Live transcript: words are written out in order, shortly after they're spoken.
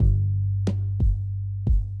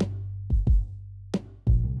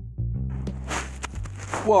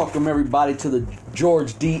Welcome everybody to the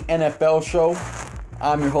George D NFL Show.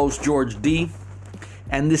 I'm your host George D,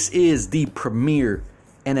 and this is the premier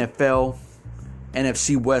NFL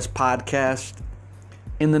NFC West podcast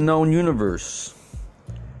in the known universe.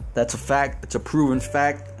 That's a fact. It's a proven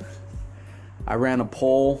fact. I ran a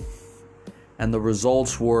poll, and the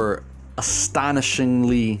results were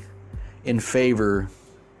astonishingly in favor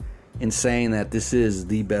in saying that this is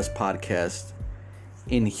the best podcast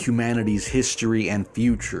in humanity's history and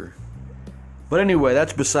future. But anyway,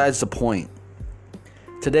 that's besides the point.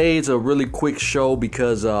 Today is a really quick show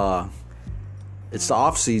because it's the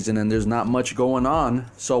off season and there's not much going on.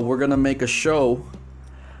 So we're going to make a show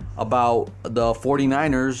about the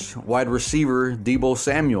 49ers wide receiver Deebo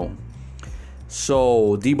Samuel.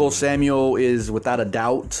 So Deebo Samuel is without a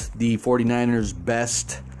doubt the 49ers'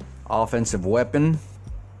 best offensive weapon.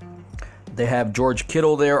 They have George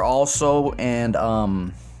Kittle there also, and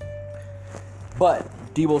but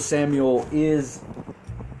Deebo Samuel is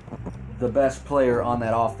the best player on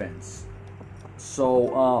that offense.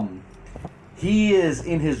 So he is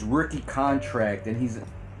in his rookie contract, and he's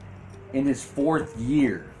in his fourth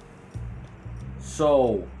year.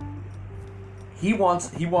 So he wants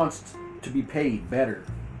to be paid better,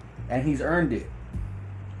 and he's earned it.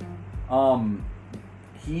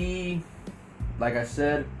 He, like I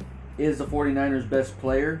said, is the 49ers' best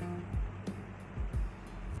player.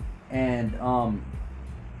 And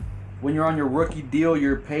when you're on your rookie deal,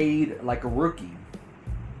 you're paid like a rookie.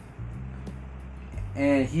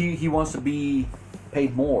 And he wants to be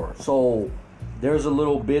paid more. So there's a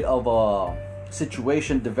little bit of a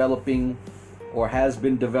situation developing, or has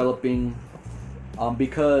been developing,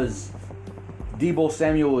 because Deebo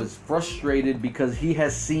Samuel is frustrated because he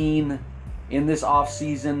has seen in this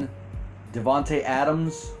offseason Davante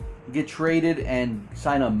Adams get traded and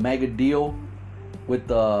sign a mega deal with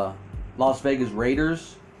the Las Vegas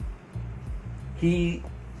Raiders. He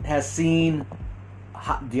has seen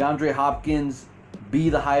DeAndre Hopkins be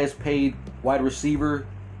the highest paid wide receiver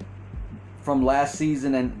from last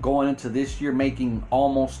season and going into this year, making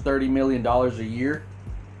almost $30 million a year.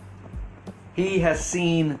 He has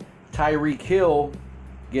seen Tyreek Hill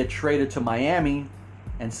get traded to Miami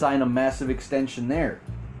and sign a massive extension there.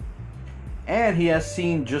 And he has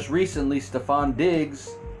seen just recently Stephon Diggs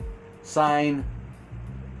sign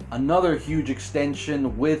another huge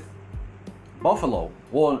extension with Buffalo.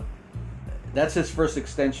 Well, that's his first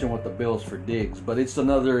extension with the Bills for Diggs, but it's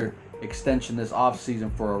another extension this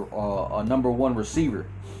offseason for a number one receiver.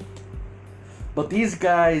 But these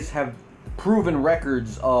guys have proven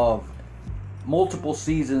records of multiple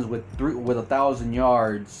seasons with 1,000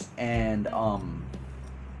 yards and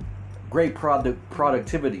great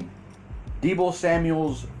productivity. Deebo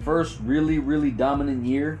Samuel's first really dominant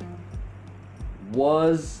year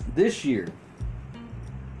was this year.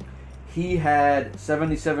 He had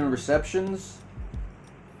 77 receptions,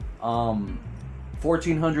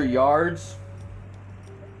 1,400 yards,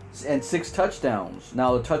 and 6 touchdowns.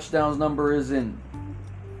 Now the touchdowns number isn't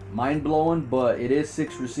mind-blowing, but it is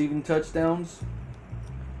 6 receiving touchdowns,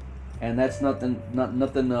 and that's nothing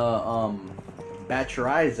bat your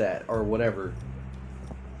eyes at or whatever.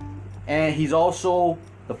 And he's also,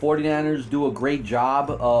 the 49ers do a great job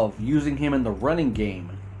of using him in the running game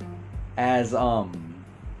as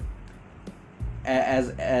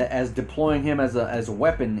deploying him as a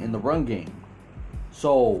weapon in the run game.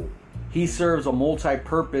 So he serves a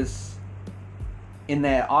multi-purpose in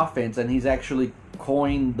that offense, and he's actually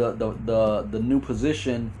coined the new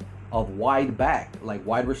position of wide back, like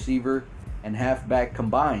wide receiver and halfback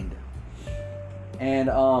combined. And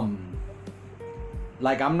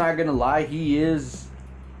like, I'm not gonna lie, he is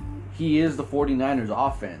the 49ers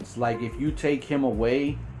offense. Like, if you take him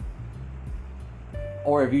away,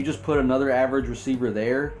 or if you just put another average receiver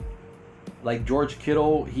there, like George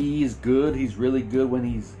Kittle, he's good. He's really good when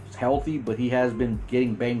he's healthy, but he has been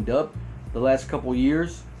getting banged up the last couple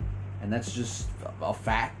years, and that's just a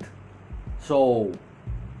fact. So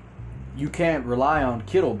you can't rely on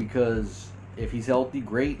Kittle, because if he's healthy,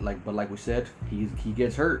 great. But like we said, he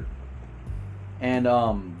gets hurt. And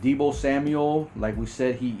Deebo Samuel, like we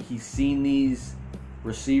said, he's seen these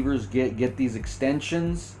receivers get these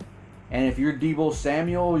extensions. And if you're Deebo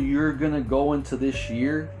Samuel, you're going to go into this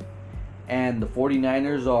year, and the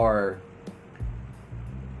 49ers are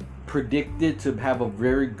predicted to have a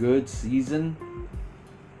very good season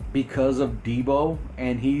because of Deebo,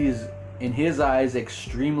 and he's, in his eyes,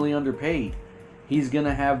 extremely underpaid. He's going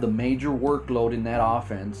to have the major workload in that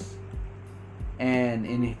offense.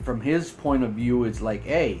 And from his point of view, it's like,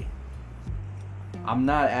 hey, I'm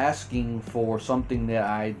not asking for something that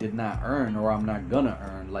I did not earn or I'm not gonna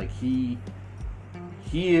earn. Like,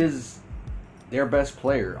 he is their best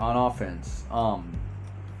player on offense.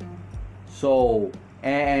 So,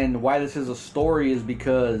 and why this is a story is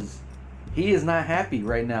because he is not happy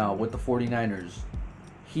right now with the 49ers.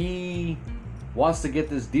 He wants to get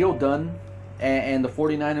this deal done, and the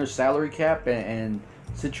 49ers salary cap and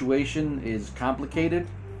situation is complicated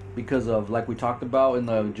because of, like we talked about in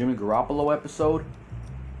the Jimmy Garoppolo episode.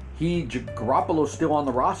 Garoppolo's still on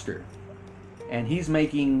the roster, and he's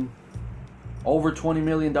making over $20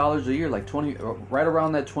 million a year, like right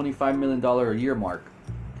around that $25 million a year mark.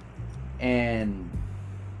 And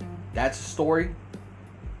that's a story.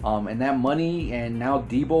 And that money, and now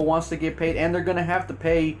Debo wants to get paid, and they're going to have to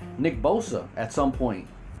pay Nick Bosa at some point,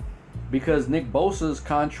 because Nick Bosa's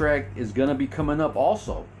contract is going to be coming up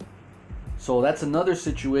also. So that's another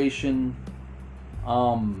situation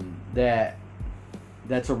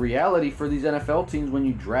that's a reality for these NFL teams. When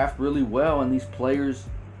you draft really well and these players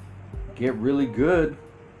get really good,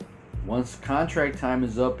 once contract time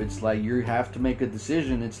is up, it's like you have to make a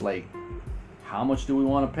decision. It's like, how much do we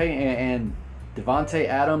want to pay? And Devontae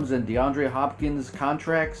Adams and DeAndre Hopkins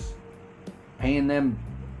contracts, paying them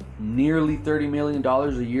nearly $30 million a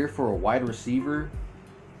year for a wide receiver,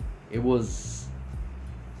 it's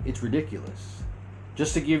ridiculous.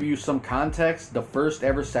 Just to give you some context, the first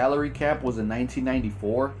ever salary cap was in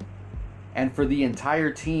 1994, and for the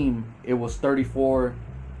entire team, it was $34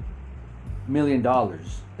 million.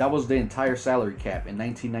 That was the entire salary cap in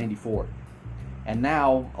 1994. And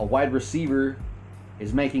now a wide receiver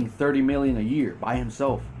is making $30 million a year by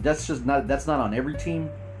himself. That's not on every team,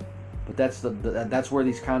 but that's where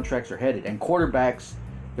these contracts are headed. And quarterbacks,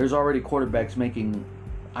 there's already quarterbacks making,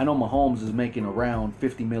 I know Mahomes is making around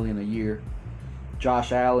 $50 million a year.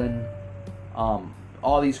 Josh Allen,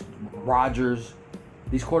 all these Rodgers,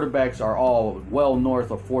 these quarterbacks are all well north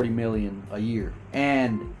of $40 million a year.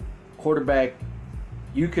 And quarterback,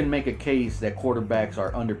 you can make a case that quarterbacks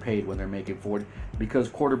are underpaid when they're making 40, because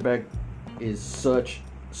quarterback is such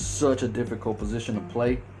a difficult position to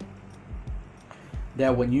play,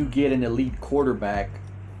 that when you get an elite quarterback,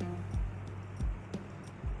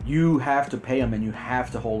 you have to pay him and you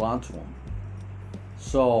have to hold on to him.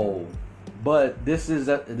 So, but this is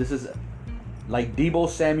like Deebo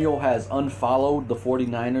Samuel has unfollowed the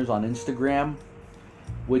 49ers on Instagram,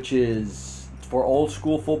 which is, for old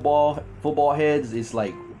school football heads, it's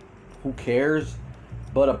like, who cares?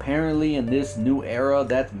 But apparently in this new era,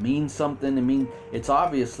 that means something. It's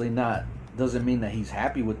obviously doesn't mean that he's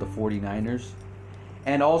happy with the 49ers.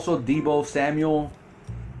 And also Deebo Samuel,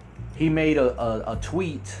 he made a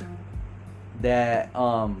tweet that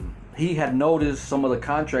he had noticed some of the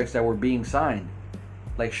contracts that were being signed.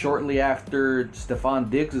 Like shortly after Stephon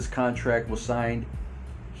Diggs' contract was signed,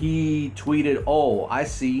 he tweeted, "Oh, I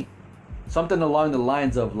see." Something along the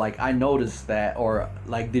lines of, like, "I noticed that," or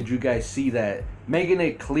like, "Did you guys see that?" Making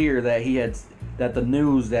it clear that that the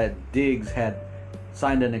news that Diggs had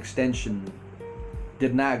signed an extension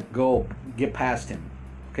did not get past him.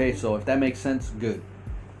 Okay, so if that makes sense, good.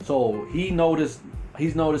 So he's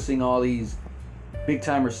noticing all these big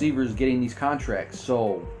time receivers getting these contracts.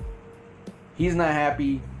 So he's not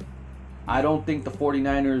happy. I don't think the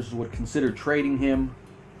 49ers would consider trading him.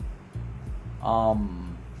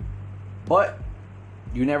 But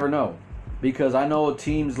you never know, because I know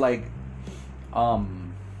teams like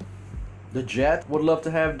the Jets would love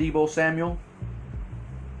to have Deebo Samuel.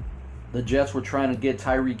 The Jets were trying to get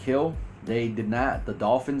Tyreek Hill. They did not. The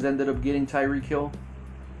Dolphins ended up getting Tyreek Hill.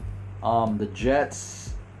 The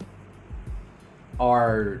Jets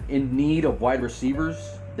are in need of wide receivers.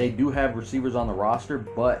 They do have receivers on the roster,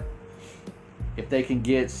 but if they can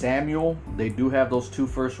get Samuel, they do have those 2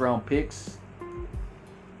 first-round picks.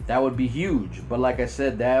 That would be huge. But like I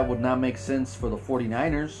said, that would not make sense for the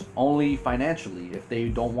 49ers, only financially. If they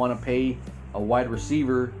don't want to pay a wide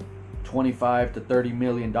receiver $25 to $30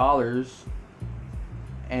 million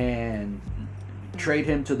and trade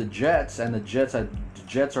him to the Jets, and the Jets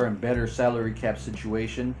are in better salary cap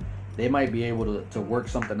situation, they might be able to work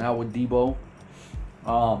something out with Deebo.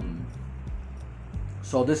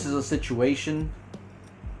 So this is a situation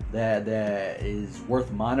that is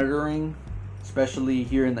worth monitoring, especially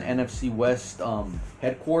here in the NFC West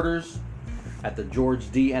headquarters at the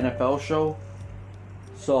George D. NFL show.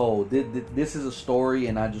 So this is a story,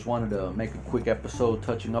 and I just wanted to make a quick episode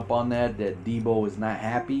touching up on that Deebo is not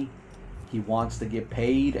happy. He wants to get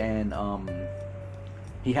paid, and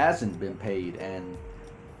he hasn't been paid. And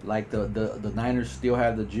like the Niners still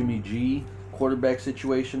have the Jimmy G quarterback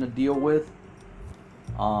situation to deal with,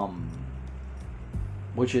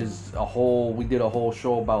 which is we did a whole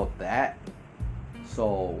show about that.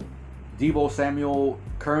 So Deebo Samuel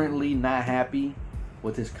currently not happy.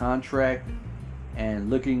 with his contract and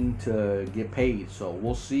looking to get paid. So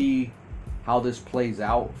we'll see how this plays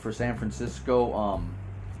out for San Francisco.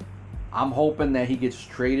 I'm hoping that he gets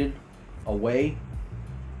traded away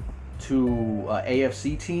to a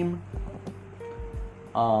AFC team,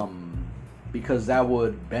 because that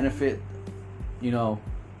would benefit,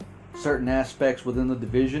 certain aspects within the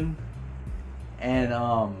division, and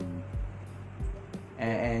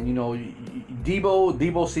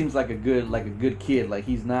Debo seems like a good kid. Like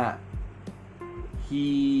him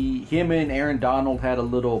and Aaron Donald had a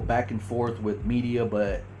little back and forth with media,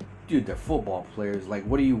 but dude, they're football players. Like,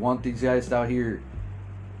 what do you want these guys out here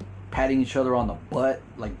patting each other on the butt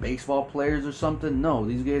like baseball players or something? No,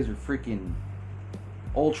 these guys are freaking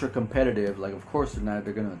ultra competitive. Like, of course they're not.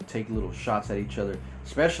 They're gonna take little shots at each other,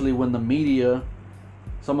 especially when the media,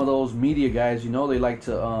 some of those media guys, they like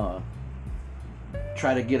to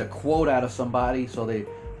try to get a quote out of somebody, so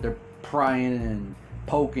they're prying and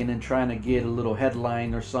poking and trying to get a little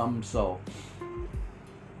headline or something. So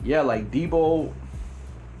yeah, like Debo,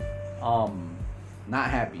 not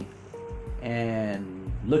happy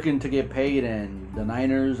and looking to get paid, and the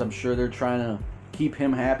Niners, I'm sure they're trying to keep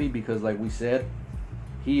him happy because, like we said,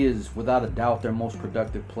 he is without a doubt their most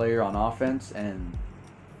productive player on offense. And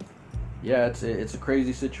yeah, it's a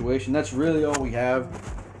crazy situation. That's really all we have.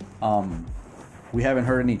 We haven't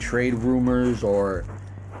heard any trade rumors or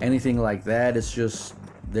anything like that. It's just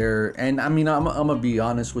and I mean, I'm gonna be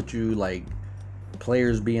honest with you, like,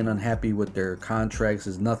 players being unhappy with their contracts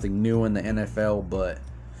is nothing new in the NFL, but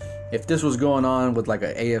if this was going on with like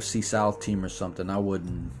an AFC South team or something, I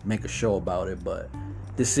wouldn't make a show about it. But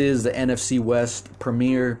this is the NFC West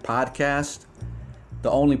Premier Podcast,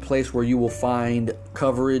 the only place where you will find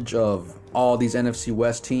coverage of all these NFC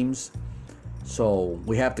West teams. So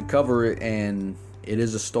we have to cover it, and it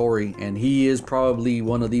is a story, and he is probably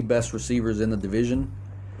one of the best receivers in the division.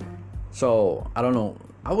 So I don't know,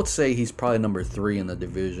 I would say he's probably number 3 in the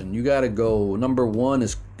division. You gotta go, number 1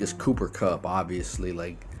 is Cooper Kupp, obviously.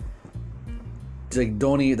 Like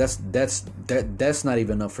don't even, that's not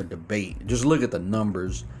even up for debate. Just look at the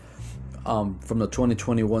numbers from the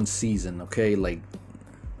 2021 season, okay? Like,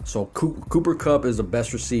 so Cooper Kupp is the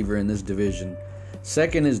best receiver in this division.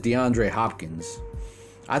 Second is DeAndre Hopkins.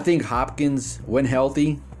 I think Hopkins, when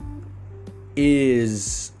healthy,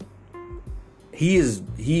 is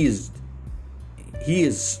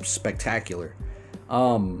spectacular.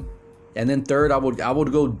 And then third, I would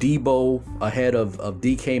go Debo ahead of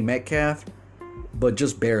DK Metcalf, but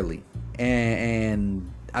just barely.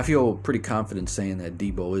 And I feel pretty confident saying that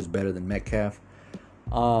Debo is better than Metcalf.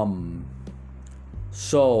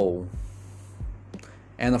 So,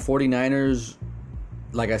 and the 49ers,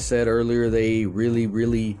 like I said earlier, they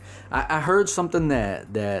really I heard something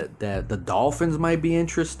that the Dolphins might be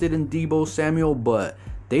interested in Deebo Samuel, but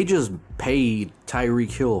they just paid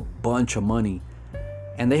Tyreek Hill a bunch of money,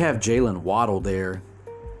 and they have Jalen Waddle there,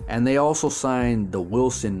 and they also signed the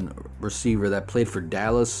Wilson receiver that played for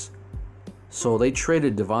Dallas. So they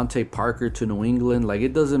traded Devontae Parker to New England. Like,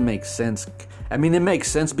 it doesn't make sense. I mean, it makes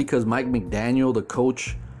sense because Mike McDaniel, the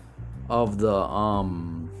coach of the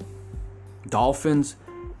Dolphins,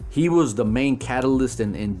 he was the main catalyst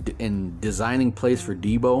in designing plays for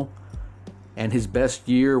Debo, and his best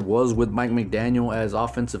year was with Mike McDaniel as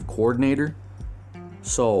offensive coordinator.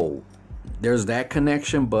 So there's that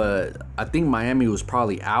connection, but I think Miami was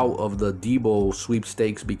probably out of the Debo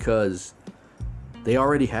sweepstakes because they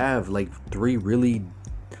already have like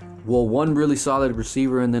one really solid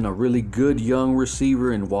receiver and then a really good young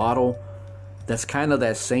receiver in Waddle. That's kind of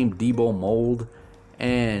that same Debo mold,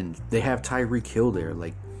 and they have Tyreek Hill there.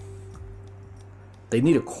 Like, they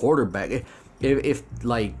need a quarterback. If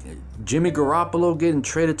like Jimmy Garoppolo getting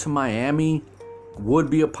traded to Miami would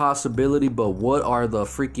be a possibility, but what are the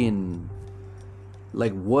freaking,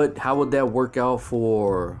 like, how would that work out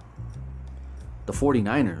for the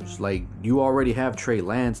 49ers? Like, you already have Trey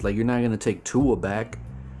Lance. Like, you're not going to take Tua back.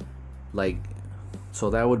 Like,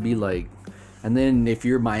 so that would be like, and then if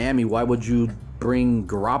you're Miami, why would you bring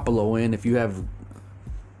Garoppolo in if you have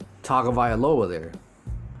Tagovailoa there?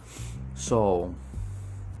 So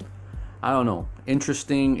I don't know.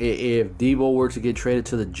 Interesting. If Debo were to get traded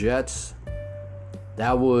to the Jets,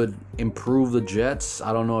 that would improve the Jets.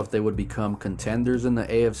 I don't know if they would become contenders in the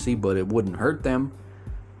AFC, but it wouldn't hurt them.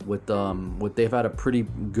 With they've had a pretty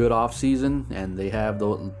good offseason, and they have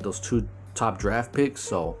those 2 top draft picks.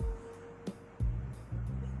 So,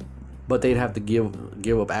 but they'd have to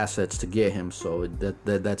give up assets to get him. So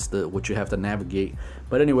that's what you have to navigate.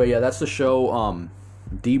 But anyway, yeah, that's the show.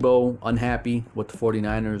 Debo unhappy with the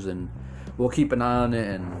 49ers, and we'll keep an eye on it,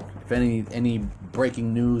 and if any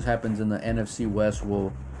breaking news happens in the NFC West,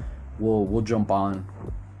 we'll jump on.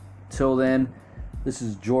 Till then, this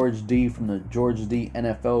is George D from the George D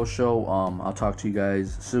NFL Show. I'll talk to you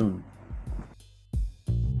guys soon.